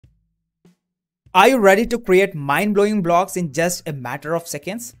Are you ready to create mind-blowing blogs in just a matter of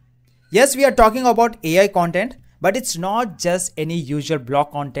seconds? Yes, we are talking about AI content, but it's not just any usual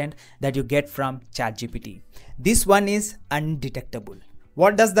blog content that you get from ChatGPT. This one is undetectable.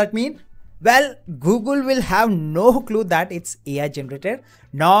 What does that mean? Well, Google will have no clue that it's AI generated,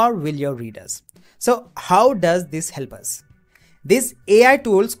 nor will your readers. So how does this help us? These AI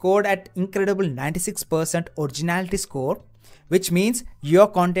tools scored at incredible 96% originality score, which means your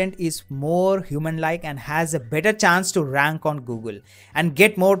content is more human-like and has a better chance to rank on Google and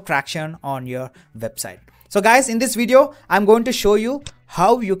get more traction on your website. So guys, in this video, I'm going to show you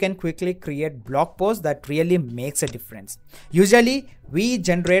how you can quickly create blog posts that really makes a difference. Usually, we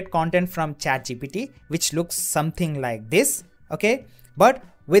generate content from ChatGPT, which looks something like this, okay? But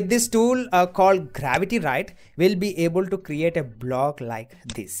with this tool called GravityWrite, we'll be able to create a blog like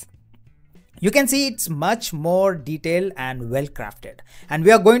this. You can see it's much more detailed and well crafted, and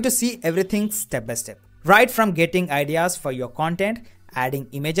we are going to see everything step by step, right from getting ideas for your content, adding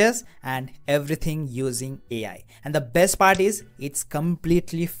images and everything using AI. And the best part is it's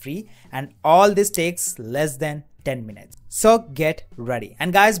completely free, and all this takes less than 10 minutes. So get ready.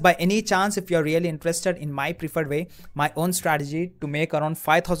 And guys, by any chance, if you're really interested in my preferred way, my own strategy to make around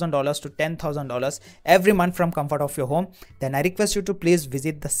 $5,000 to $10,000 every month from comfort of your home, then I request you to please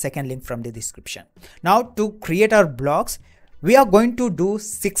visit the second link from the description. Now, to create our blogs, we are going to do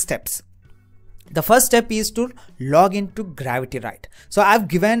 6 steps. The first step is to log into GravityWrite. So I've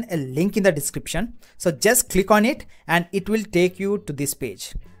given a link in the description. So just click on it and it will take you to this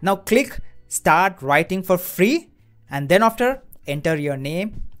page. Now click Start Writing for free, and then after enter your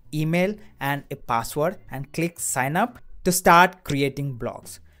name, email and a password and click sign up to start creating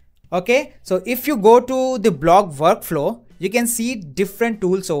blogs. Okay, so if you go to the blog workflow, you can see different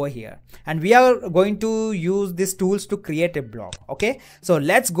tools over here, and we are going to use these tools to create a blog. Okay, so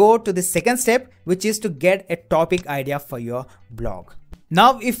let's go to the second step, which is to get a topic idea for your blog.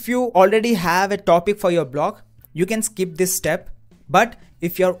 Now, if you already have a topic for your blog, you can skip this step. But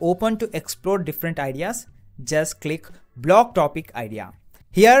if you're open to explore different ideas, just click blog topic idea.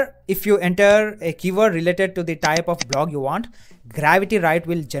 Here, if you enter a keyword related to the type of blog you want, GravityWrite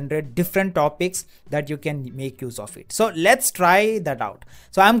will generate different topics that you can make use of it. So let's try that out.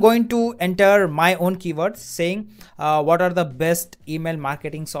 So I'm going to enter my own keywords saying what are the best email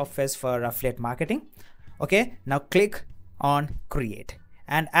marketing softwares for affiliate marketing. Okay, now click on create.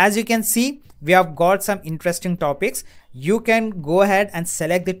 And as you can see, we have got some interesting topics. You can go ahead and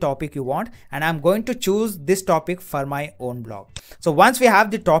select the topic you want, and I'm going to choose this topic for my own blog. So once we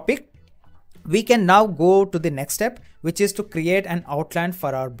have the topic, we can now go to the next step, which is to create an outline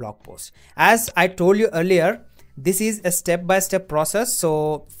for our blog post. As I told you earlier, this is a step-by-step process.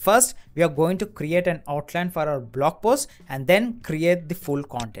 So first we are going to create an outline for our blog post and then create the full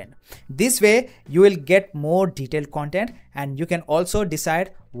content. This way you will get more detailed content, and you can also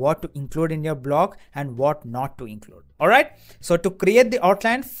decide what to include in your blog and what not to include. All right. So to create the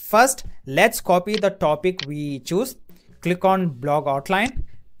outline, first let's copy the topic we choose. Click on blog outline,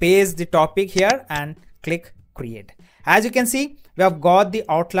 paste the topic here and click create. As you can see, we have got the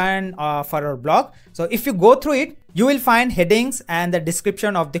outline for our blog. So if you go through it, you will find headings and the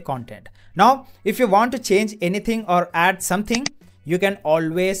description of the content. Now, if you want to change anything or add something, you can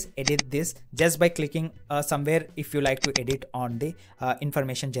always edit this just by clicking somewhere if you like to edit on the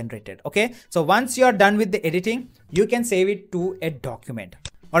information generated. Okay, so once you are done with the editing, you can save it to a document.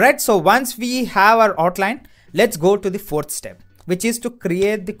 All right, so once we have our outline, let's go to the fourth step, which is to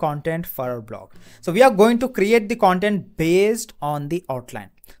create the content for our blog. So we are going to create the content based on the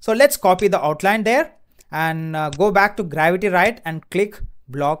outline. So let's copy the outline there and go back to GravityWrite and click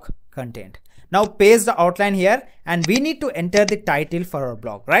blog content. Now paste the outline here, and we need to enter the title for our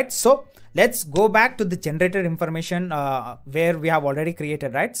blog, right? So let's go back to the generated information where we have already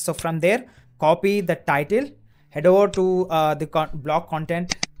created, right? So from there, copy the title, head over to the blog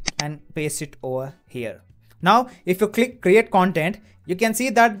content and paste it over here. Now, if you click create content, you can see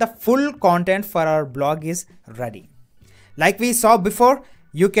that the full content for our blog is ready. Like we saw before,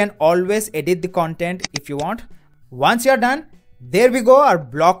 you can always edit the content if you want. Once you're done, there we go, our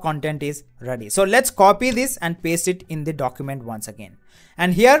blog content is ready. So let's copy this and paste it in the document once again.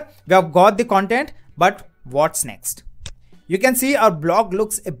 And here we have got the content, but what's next? You can see our blog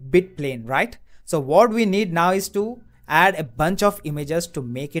looks a bit plain, right? So what we need now is to add a bunch of images to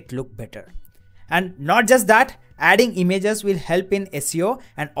make it look better. And not just that, adding images will help in SEO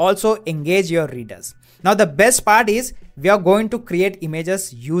and also engage your readers. Now the best part is we are going to create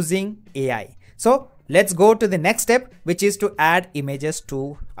images using AI. So let's go to the next step, which is to add images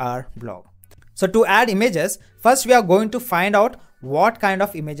to our blog. So to add images, first we are going to find out what kind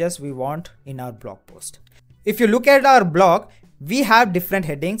of images we want in our blog post. If you look at our blog, we have different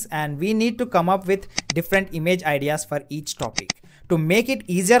headings and we need to come up with different image ideas for each topic. To make it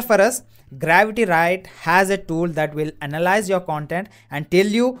easier for us, GravityWrite has a tool that will analyze your content and tell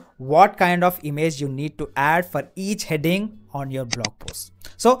you what kind of image you need to add for each heading on your blog post.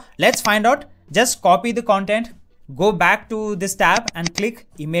 So let's find out. Just copy the content, go back to this tab and click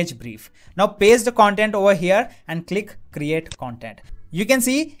image brief. Now paste the content over here and click create content. You can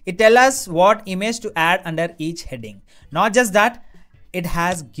see it tells us what image to add under each heading. Not just that, it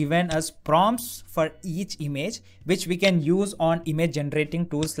has given us prompts for each image, which we can use on image generating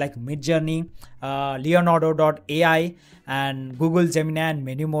tools like Midjourney, Leonardo.ai, and Google Gemini, and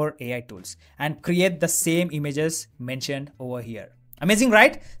many more AI tools, and create the same images mentioned over here. Amazing,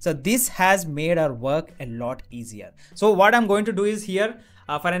 right? So this has made our work a lot easier. So what I'm going to do is here,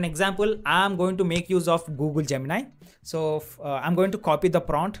 for an example, I'm going to make use of Google Gemini. So I'm going to copy the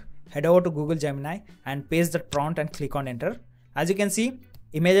prompt, head over to Google Gemini and paste the prompt and click on enter. As you can see,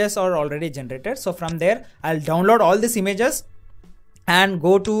 images are already generated. So from there, I'll download all these images and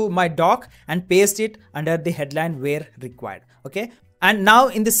go to my doc and paste it under the headline where required. Okay. And now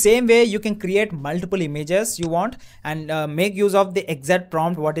in the same way, you can create multiple images you want and make use of the exact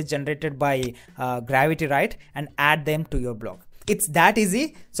prompt what is generated by GravityWrite and add them to your blog. It's that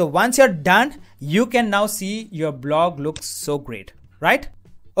easy. So once you're done, you can now see your blog looks so great, right?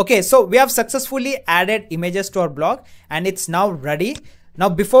 Okay, so we have successfully added images to our blog and it's now ready. Now,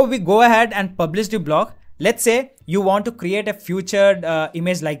 before we go ahead and publish the blog, let's say you want to create a featured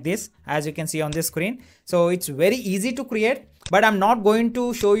image like this, as you can see on this screen. So it's very easy to create, but I'm not going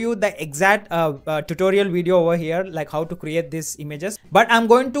to show you the exact tutorial video over here, like how to create these images, but I'm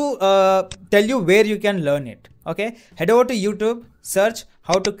going to tell you where you can learn it. Okay, head over to YouTube, search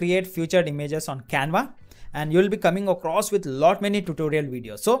how to create featured images on Canva, and you'll be coming across with many tutorial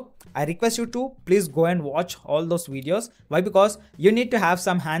videos. So I request you to please go and watch all those videos. Why? Because you need to have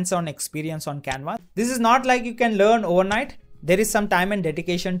some hands-on experience on Canva. This is not like you can learn overnight. There is some time and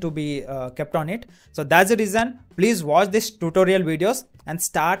dedication to be kept on it. So that's the reason, please watch these tutorial videos and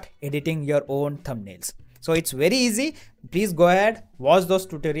start editing your own thumbnails. So it's very easy. Please go ahead, watch those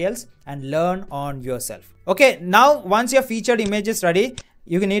tutorials and learn on yourself. Okay, now once your featured image is ready,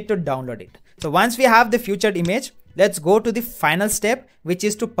 you need to download it. So once we have the featured image, let's go to the final step, which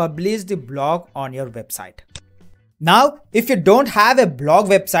is to publish the blog on your website. Now, if you don't have a blog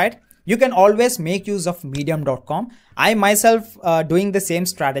website, you can always make use of medium.com. I myself doing the same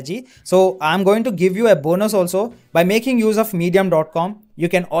strategy. So I'm going to give you a bonus also. By making use of medium.com, you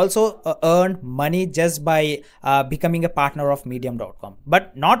can also earn money just by becoming a partner of medium.com,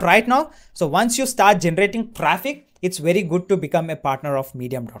 but not right now. So once you start generating traffic, it's very good to become a partner of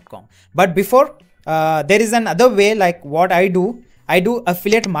medium.com. But before, there is another way, like what I do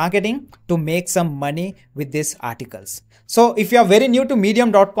affiliate marketing to make some money with these articles. So if you are very new to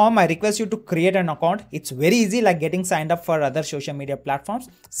medium.com, I request you to create an account. It's very easy, like getting signed up for other social media platforms.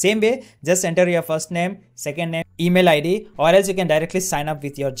 Same way, just enter your first name, second name, email ID, or else you can directly sign up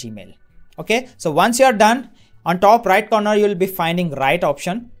with your Gmail. Okay, so once you are done, on top right corner, you will be finding write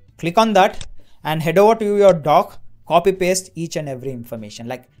option. Click on that and head over to your doc, copy paste each and every information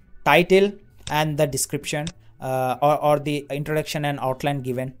like title and the description or the introduction and outline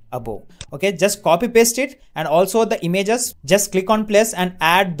given above. Okay, just copy paste it, and also the images, just click on place and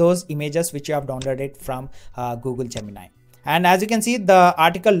add those images which you have downloaded from Google Gemini. And as you can see, the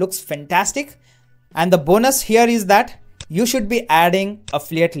article looks fantastic. And the bonus here is that you should be adding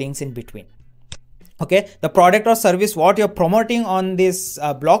affiliate links in between. Okay, the product or service what you're promoting on this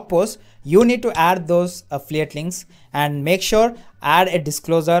blog post, you need to add those affiliate links, and make sure add a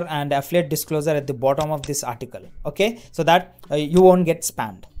disclosure and affiliate disclosure at the bottom of this article. Okay, so that you won't get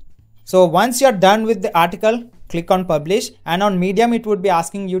spammed. So once you're done with the article, click on publish, and on Medium it would be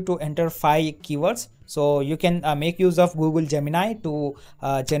asking you to enter 5 keywords. So you can make use of Google Gemini to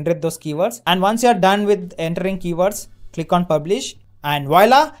generate those keywords. And once you're done with entering keywords, click on publish, and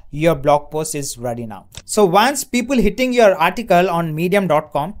voila, your blog post is ready now. So once people hitting your article on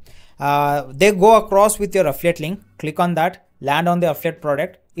medium.com, they go across with your affiliate link, click on that, land on the affiliate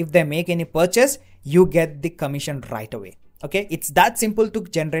product. If they make any purchase, you get the commission right away. Okay, it's that simple to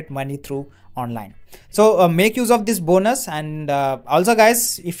generate money through online. So make use of this bonus. And also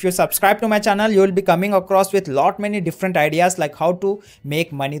guys, if you subscribe to my channel, you will be coming across with many different ideas like how to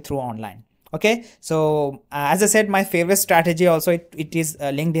make money through online. Okay, so as I said, my favorite strategy also, it is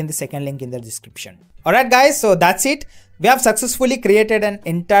linked in the second link in the description. All right guys, so that's it. We have successfully created an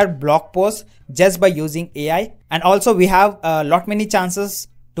entire blog post just by using AI, and also we have many chances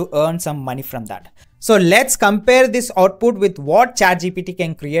to earn some money from that. So let's compare this output with what ChatGPT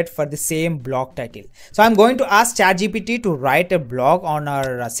can create for the same blog title. So I'm going to ask ChatGPT to write a blog on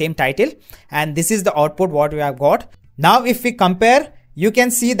our same title, and this is the output what we have got. Now if we compare, you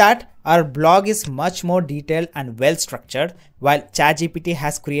can see that our blog is much more detailed and well structured, while ChatGPT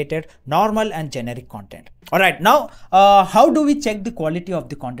has created normal and generic content. Alright, now how do we check the quality of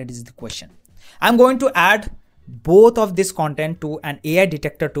the content is the question. I'm going to add both of this content to an AI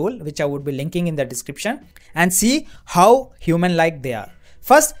detector tool, which I would be linking in the description, and see how human-like they are.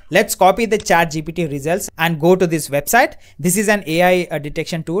 First, let's copy the ChatGPT results and go to this website. This is an AI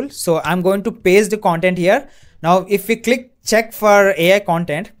detection tool. So I'm going to paste the content here. Now, if we click check for AI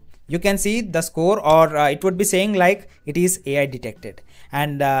content, you can see the score, or it would be saying like it is AI detected.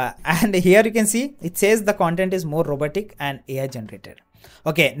 And here you can see it says the content is more robotic and AI generated.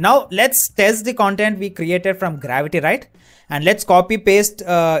 Okay, now let's test the content we created from GravityWrite, and let's copy paste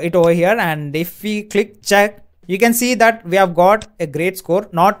it over here. And if we click check, you can see that we have got a great score,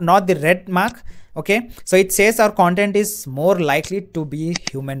 not the red mark. Okay, so it says our content is more likely to be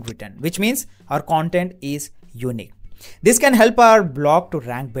human written, which means our content is unique. This can help our blog to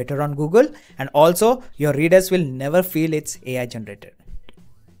rank better on Google, and also your readers will never feel it's AI generated.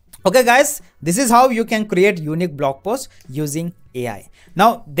 Okay guys, this is how you can create unique blog posts using AI.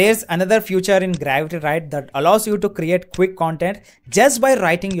 Now there's another feature in GravityWrite that allows you to create quick content just by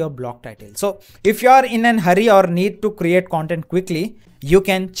writing your blog title. So if you are in a hurry or need to create content quickly, you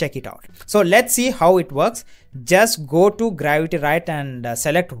can check it out. So let's see how it works. Just go to GravityWrite and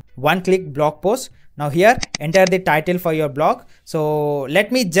select one-click blog post. Now here, enter the title for your blog. So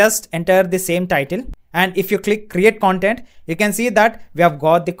let me just enter the same title. And if you click create content, you can see that we have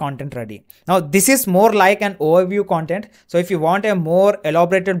got the content ready. Now this is more like an overview content. So if you want a more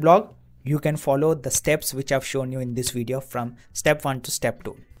elaborated blog, you can follow the steps which I've shown you in this video from step 1 to step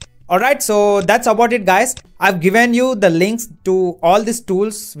 2. Alright, so that's about it guys. I've given you the links to all these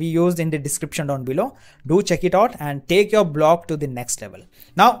tools we used in the description down below. Do check it out and take your blog to the next level.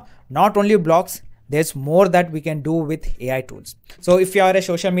 Now, not only blogs, there's more that we can do with AI tools. So if you are a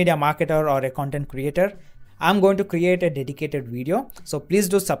social media marketer or a content creator, I'm going to create a dedicated video. So please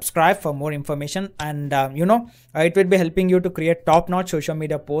do subscribe for more information, and it will be helping you to create top-notch social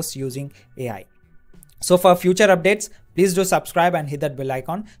media posts using AI. So for future updates, please do subscribe and hit that bell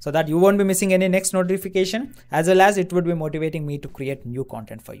icon so that you won't be missing any next notification, as well as it would be motivating me to create new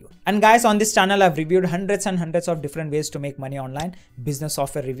content for you. And guys, on this channel, I've reviewed hundreds and hundreds of different ways to make money online, business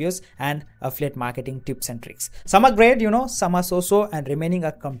software reviews, and affiliate marketing tips and tricks. Some are great, some are so-so, and remaining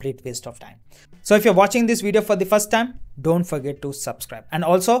a complete waste of time. So if you're watching this video for the first time, don't forget to subscribe. And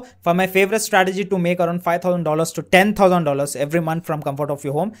also, for my favorite strategy to make around $5,000 to $10,000 every month from comfort of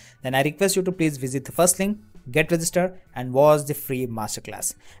your home, then I request you to please visit the first link, get registered, and watch the free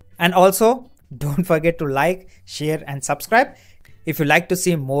masterclass. And also, don't forget to like, share, and subscribe if you like to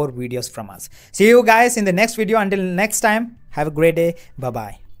see more videos from us. See you guys in the next video. Until next time, have a great day.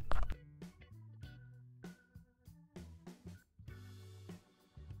 Bye-bye.